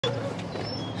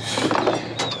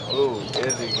Ooh,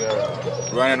 Izzy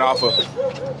girl. Running off of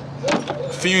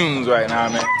fumes right now,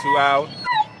 man. 2 hours.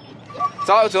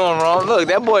 Talk to him, Ron. Look,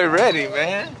 that boy ready,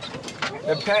 man.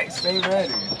 The pack stay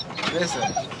ready. Listen,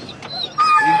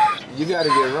 you gotta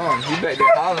get Ron. He back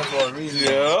there hollering for a reason.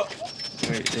 Yep.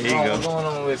 Wait, there you go. What's going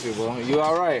on with you, boy? You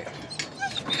all right?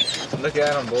 Look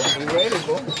at him, boy. He ready,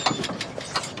 boy.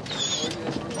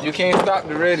 You can't stop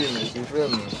the readiness. You feel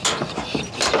me?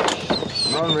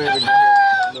 Ron ready to go.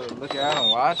 Look at him.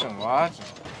 Watch him. Watch him.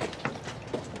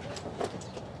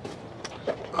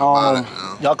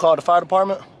 Y'all called the fire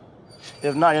department?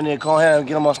 If not, you need to call ahead and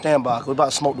get them on standby. We're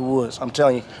about to smoke the woods. I'm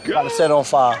telling you, we're about to set it on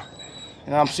fire.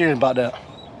 And I'm serious about that.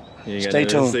 Stay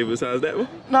tuned. Say besides that, bro?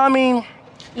 No, I mean,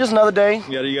 just another day.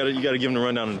 You gotta give him the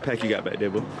rundown on the pack you got back there,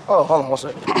 bro. Oh, hold on one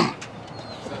second.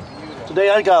 Today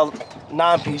I got a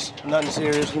 9-piece, nothing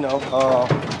serious, you know.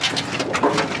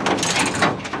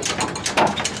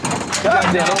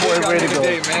 Goddamn, boy ready to go.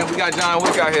 Today, man. We got John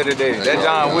Wick out here today. That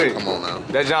John Wick. Come on now.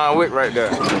 That John Wick right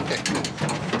there.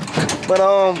 But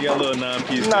you got a little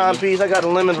 9-piece. 9-piece. I got the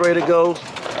lemons ready to go.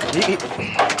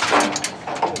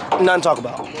 Nothing to talk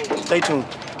about. Stay tuned.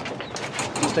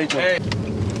 Stay tuned. Hey.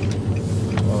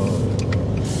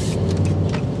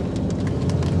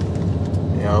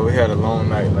 Y'all, we had a long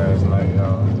night last night,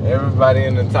 y'all. Everybody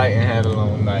in the Titan had a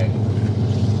long night.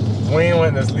 We ain't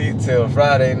went to sleep till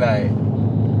Friday night.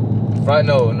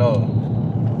 No.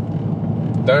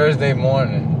 Thursday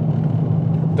morning.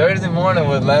 Thursday morning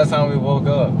was the last time we woke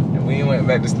up. And we ain't went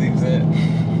back to sleep since.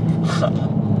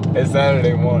 It's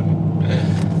Saturday morning.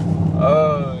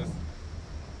 Oh.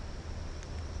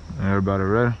 Everybody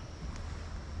ready?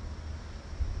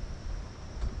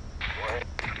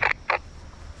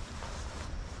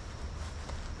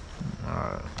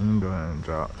 Alright, let me go ahead and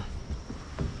drop.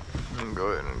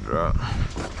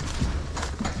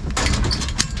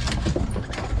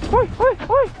 Oi!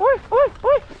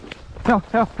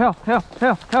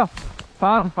 Help!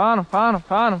 Find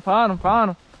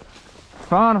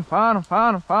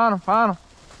him.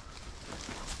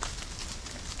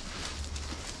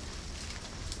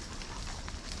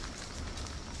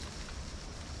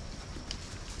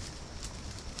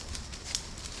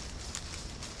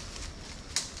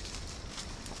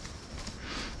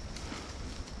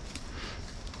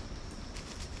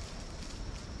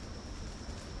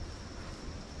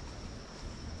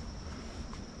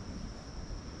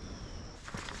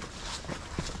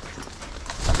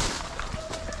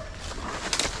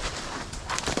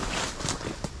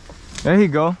 There he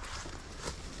go.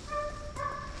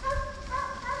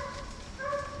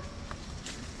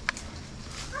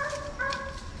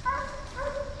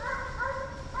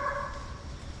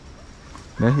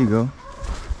 There he go.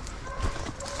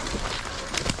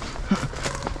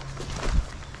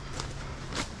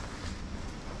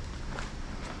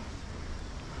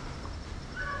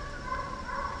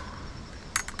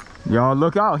 Y'all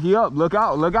look out, he up, look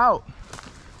out.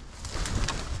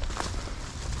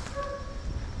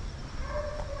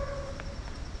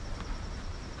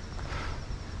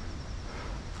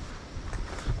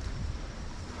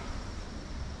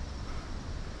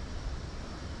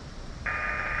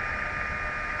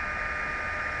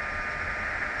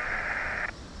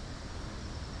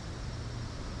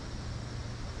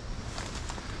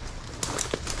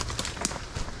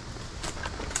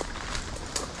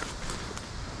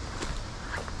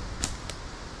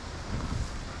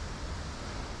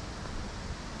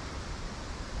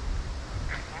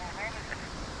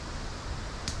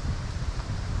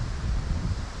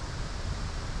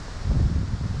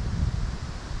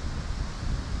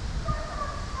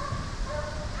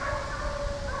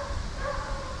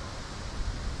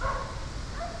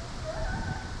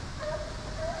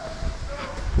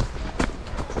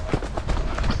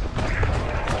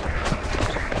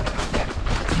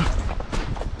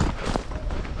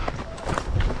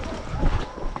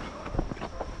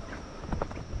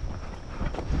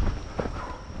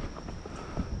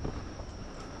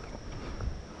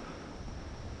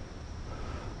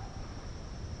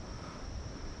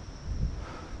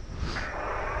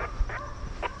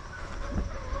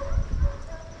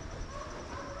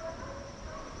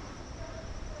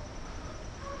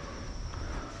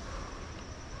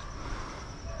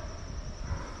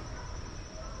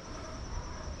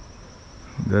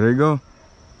 There they go.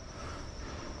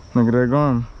 Look at that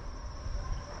going.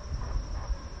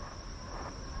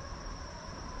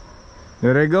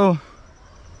 There they go.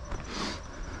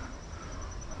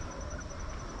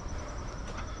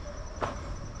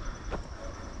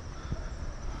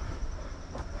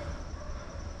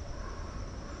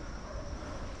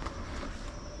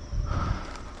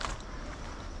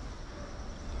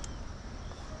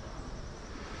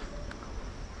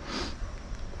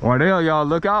 Wardell, y'all,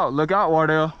 look out,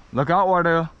 Wardell. Look out,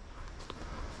 Wardell.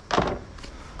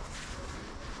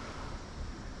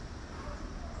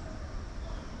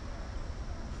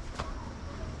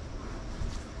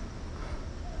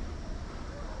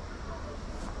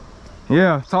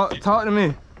 Yeah, talk to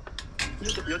me.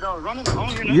 Your dog running on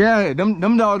here now? Yeah,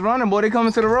 them dogs running, boy. They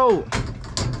coming to the road.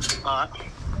 All right.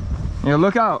 Yeah,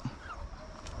 look out.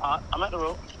 All right, I'm at the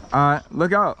road. All right,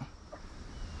 look out.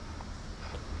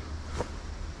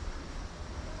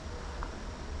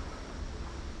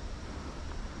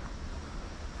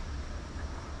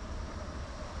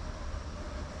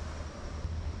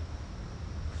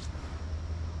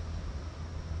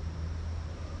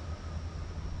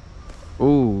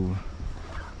 Ooh.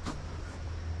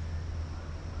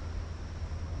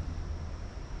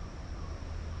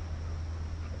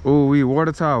 Ooh, we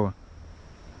water tower.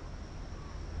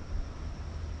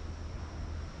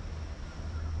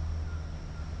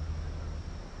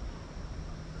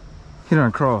 He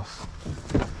done cross.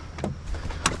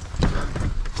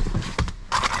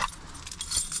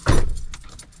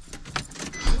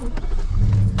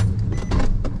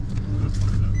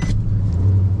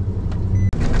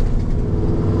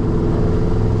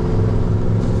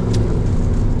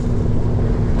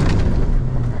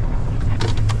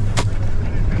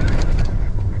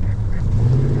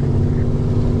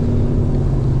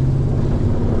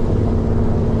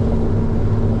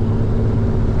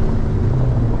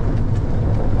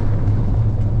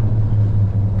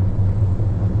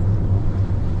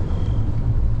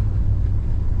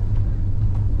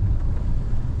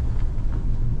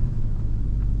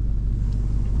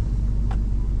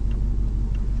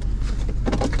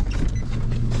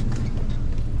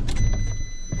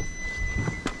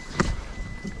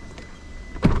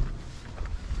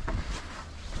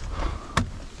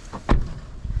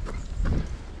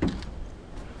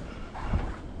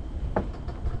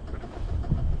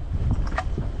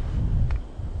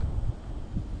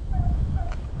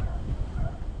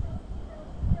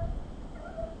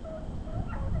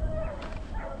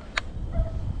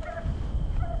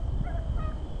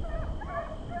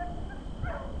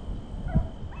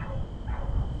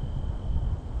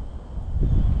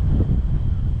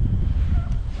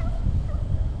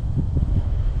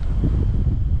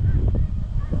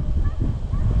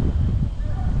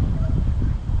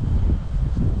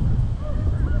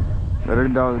 Let the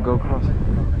dogs go across.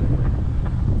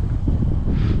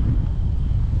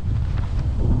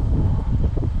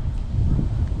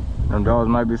 Them dogs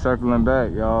might be circling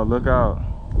back, y'all. Look out.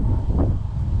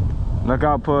 Look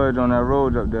out, Pudge, on that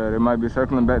road up there. They might be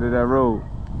circling back to that road.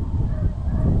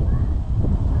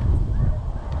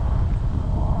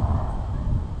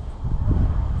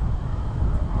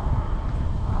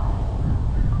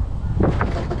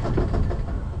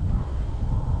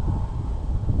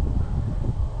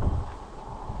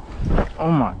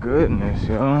 Oh my goodness,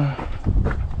 yo.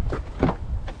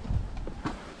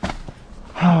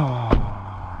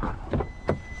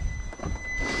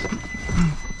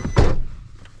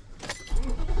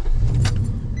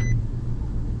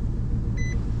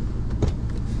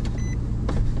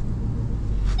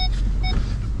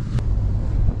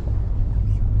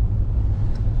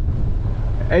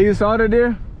 Hey, you saw the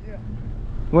deer? Yeah.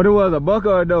 What it was, a buck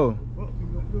or a doe? Buck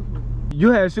went this way.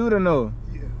 You had shoot or no?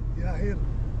 Yeah. Yeah, I hit him.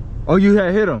 Oh, you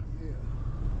had hit him?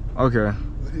 Yeah. Okay.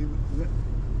 But he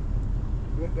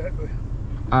went that way.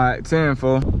 All right, 10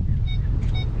 4.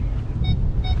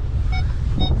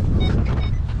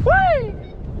 Whee!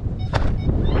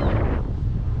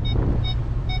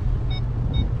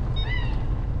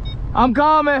 I'm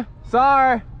coming.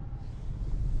 Sorry.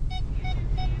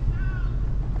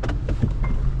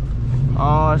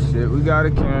 Oh shit, we got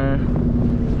a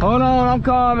Karen. Hold on, I'm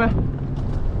coming.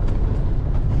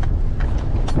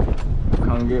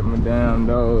 Come get my damn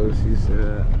dogs, she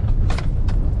said.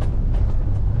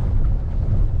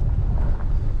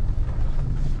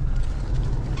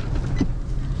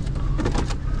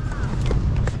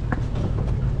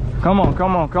 Come on,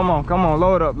 come on, come on, come on,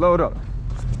 load up, load up.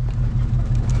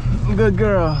 Good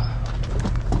girl.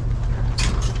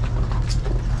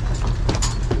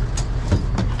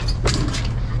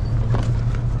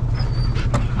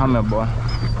 Come here, boy.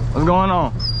 What's going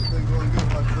on?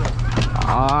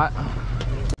 Alright.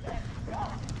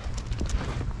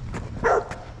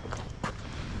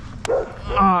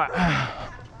 Alright.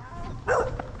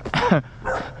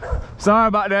 Sorry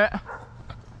about that.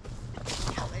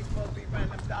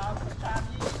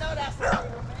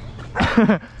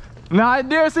 Nah, it's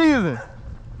deer season.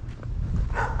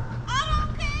 I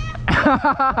don't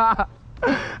care.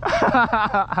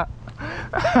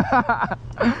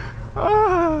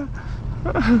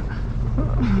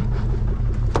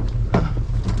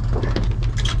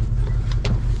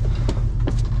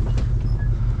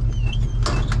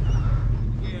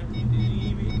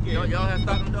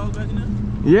 dogs back in there?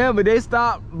 Yeah, but they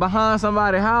stopped behind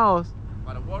somebody's house.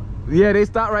 By the water? Yeah, they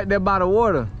stopped right there by the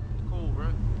water. Cool, bro.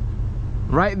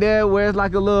 Right there where it's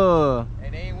like a little...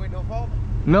 And they ain't with no father?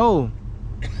 No.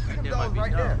 Them dogs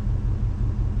right there.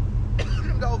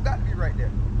 Them dogs got to be right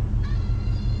there.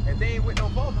 If they ain't with no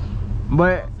father.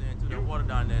 But... I'm saying, to that water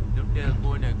down there, them dads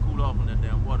go in there and cool off on that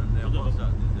damn water and that water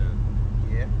shot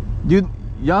this Yeah.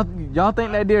 Y'all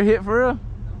think that deer hit for real?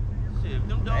 Shit, if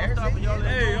them dogs stop and y'all let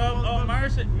hey,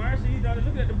 Mercy, you gotta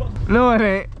look at the bucks. No, it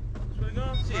ain't.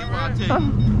 Shit, well, I tell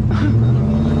you.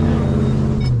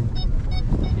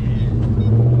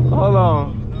 Hold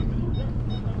on.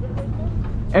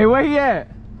 Hey, where he at?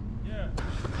 Yeah.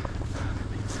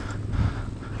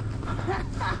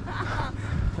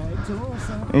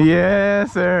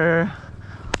 Yes, sir.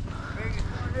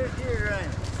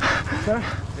 Sir?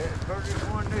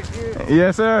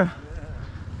 Yes, sir.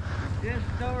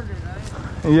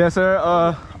 Yes,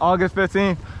 sir. August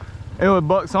 15th. It was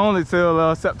bucks only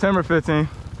till September 15th.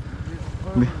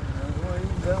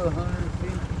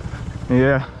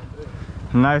 Yeah.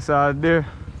 Nice deer.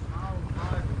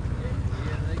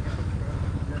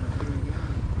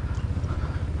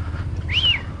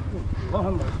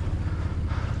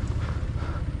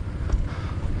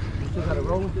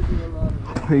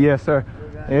 Yes, sir.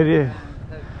 It is.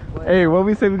 Hey, what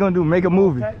we say we gonna do? Make a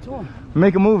movie.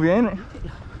 Make a movie, ain't it?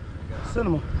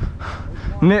 Cinema.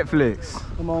 Netflix.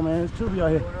 Come on, man. There's two of y'all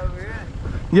here.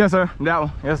 Yes, sir. That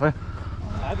one. Yes, sir.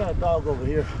 I got a dog over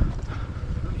here.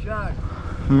 Who shot?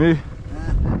 Me. Wish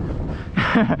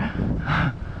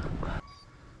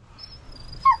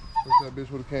that bitch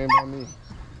would've came by me.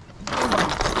 I'd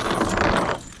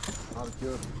have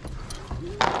killed him.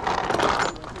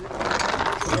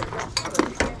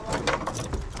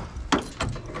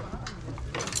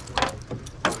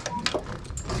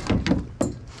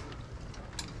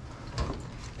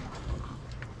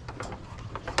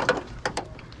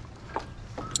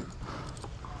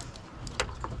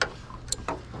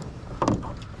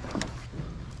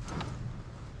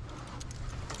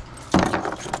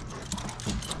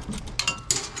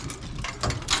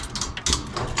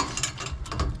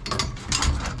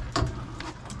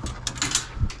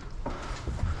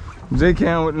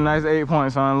 J-Cam with a nice 8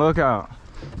 points on. Look out.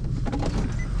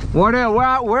 Where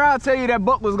I tell you that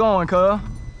buck was going, cuz? On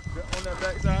that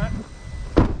backside.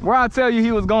 Where I tell you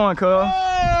he was going, cuz?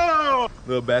 Oh!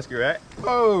 Little basket rat.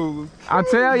 Oh. I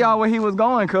tell y'all where he was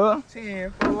going, cuz.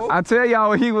 10, I tell y'all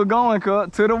where he was going, cuz.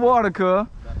 To the water, cuz.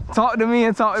 Talk to me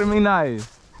and talk to me nice.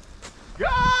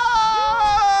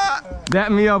 Dap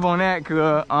me up on that,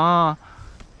 cuz.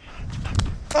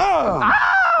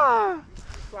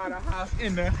 Slaughterhouse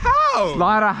in the house.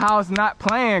 Slaughterhouse not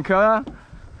playing, cuz.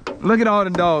 Look at all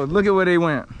the dogs. Look at where they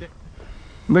went.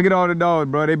 Look at all the dogs,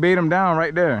 bro. They bait them down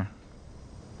right there.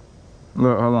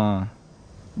 Look, hold on.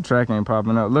 The track ain't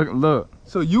popping up. Look.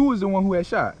 So you was the one who had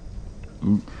shot?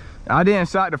 I didn't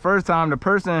shot the first time. The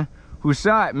person who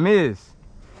shot missed.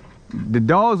 The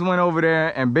dogs went over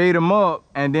there and bait them up,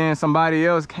 and then somebody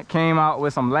else came out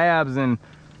with some labs and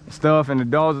stuff, and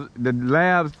the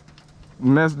labs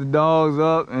messed the dogs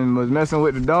up and was messing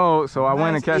with the dogs, so I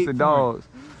went and catch the dogs.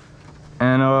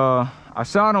 And I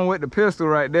shot him with the pistol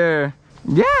right there.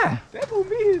 Yeah.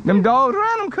 Them dogs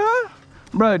ran him, cuz.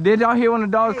 Bro, did y'all hear when the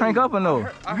dogs crank up or no?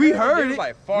 We heard it.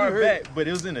 Like far back, but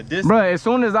it was in the distance. Bro, as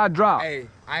soon as I dropped. Hey,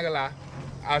 I ain't gonna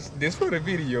lie. This for the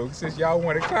video, since y'all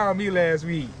wanted to clown me last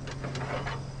week.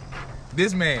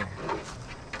 This man.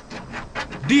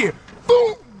 Deer.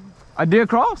 Boom. A deer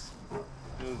cross?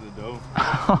 It was a doe.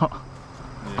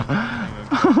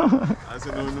 I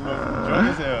said, no, drunk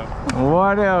as hell.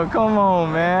 What else? Come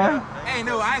on, man. Hey,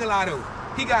 no, I ain't gonna lie though.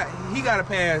 He got a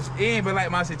pass. It ain't been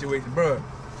like my situation, bro.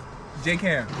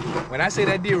 J-Cam, when I say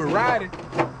that deer was riding,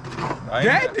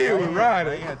 that deer was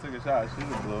riding. I ain't took a shot. She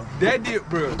was blow. That deer,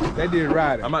 bro, that deer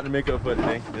riding. I'm about to make up for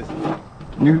today.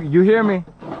 You hear me?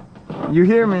 You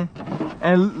hear me?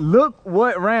 And look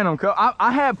what ran him, cuz.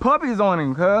 I had puppies on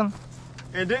him, cuz.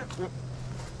 And then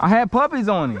I had puppies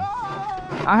on him.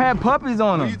 I had puppies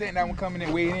on Who him. you think that one coming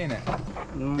in weighed in at?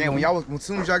 Yeah, when y'all was, as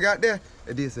soon as y'all got there,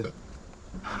 it did say.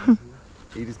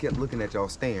 He just kept looking at y'all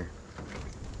staring.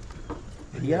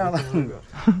 Yeah, I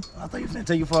thought you was gonna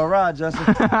take you for a ride, Justin.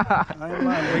 I ain't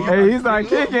lying. Hey, he started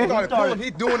kicking.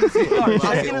 He doing this shit.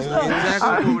 Shaking his stuff.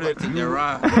 exactly over there take that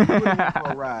ride.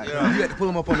 For a ride. You had to pull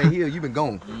him up on that hill, you been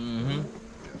gone.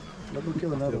 Let him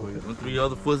kill another one. Them 3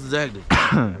 other foots is active.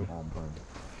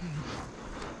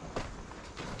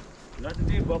 Not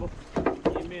today, Bubba.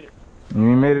 You made it. You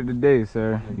ain't made it today,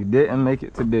 sir. You didn't make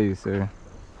it today, sir.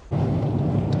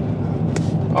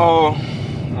 Oh,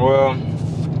 well,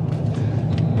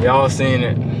 y'all seen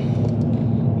it.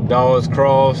 dogs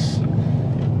crossed,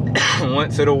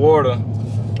 went to the water,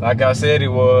 like I said he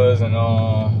was, and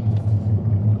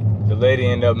the lady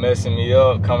ended up messing me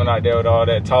up, coming out there with all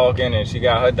that talking, and she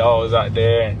got her dogs out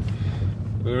there, and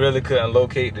we really couldn't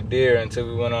locate the deer until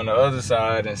we went on the other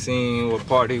side and seen what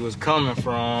part he was coming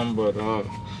from, but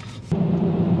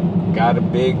got a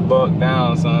big buck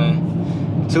down,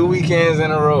 son. 2 weekends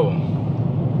in a row.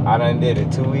 I done did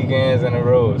it 2 weekends in a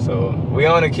row. So we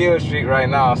on the kill streak right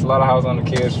now. Slaughterhouse on the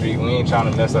kill streak. We ain't trying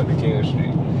to mess up the kill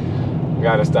streak. We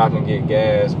gotta stop and get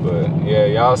gas. But yeah,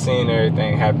 y'all seen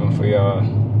everything happen for y'all.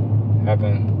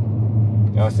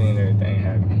 Y'all seen everything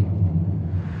happen.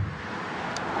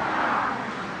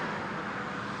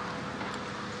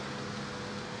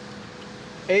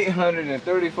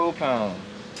 $834.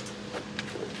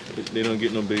 They don't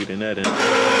get no bigger than that. I'm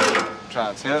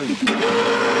trying to tell you.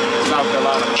 Stopped a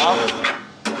lot of dollars.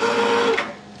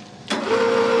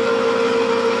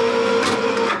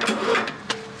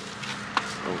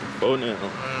 Oh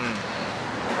now.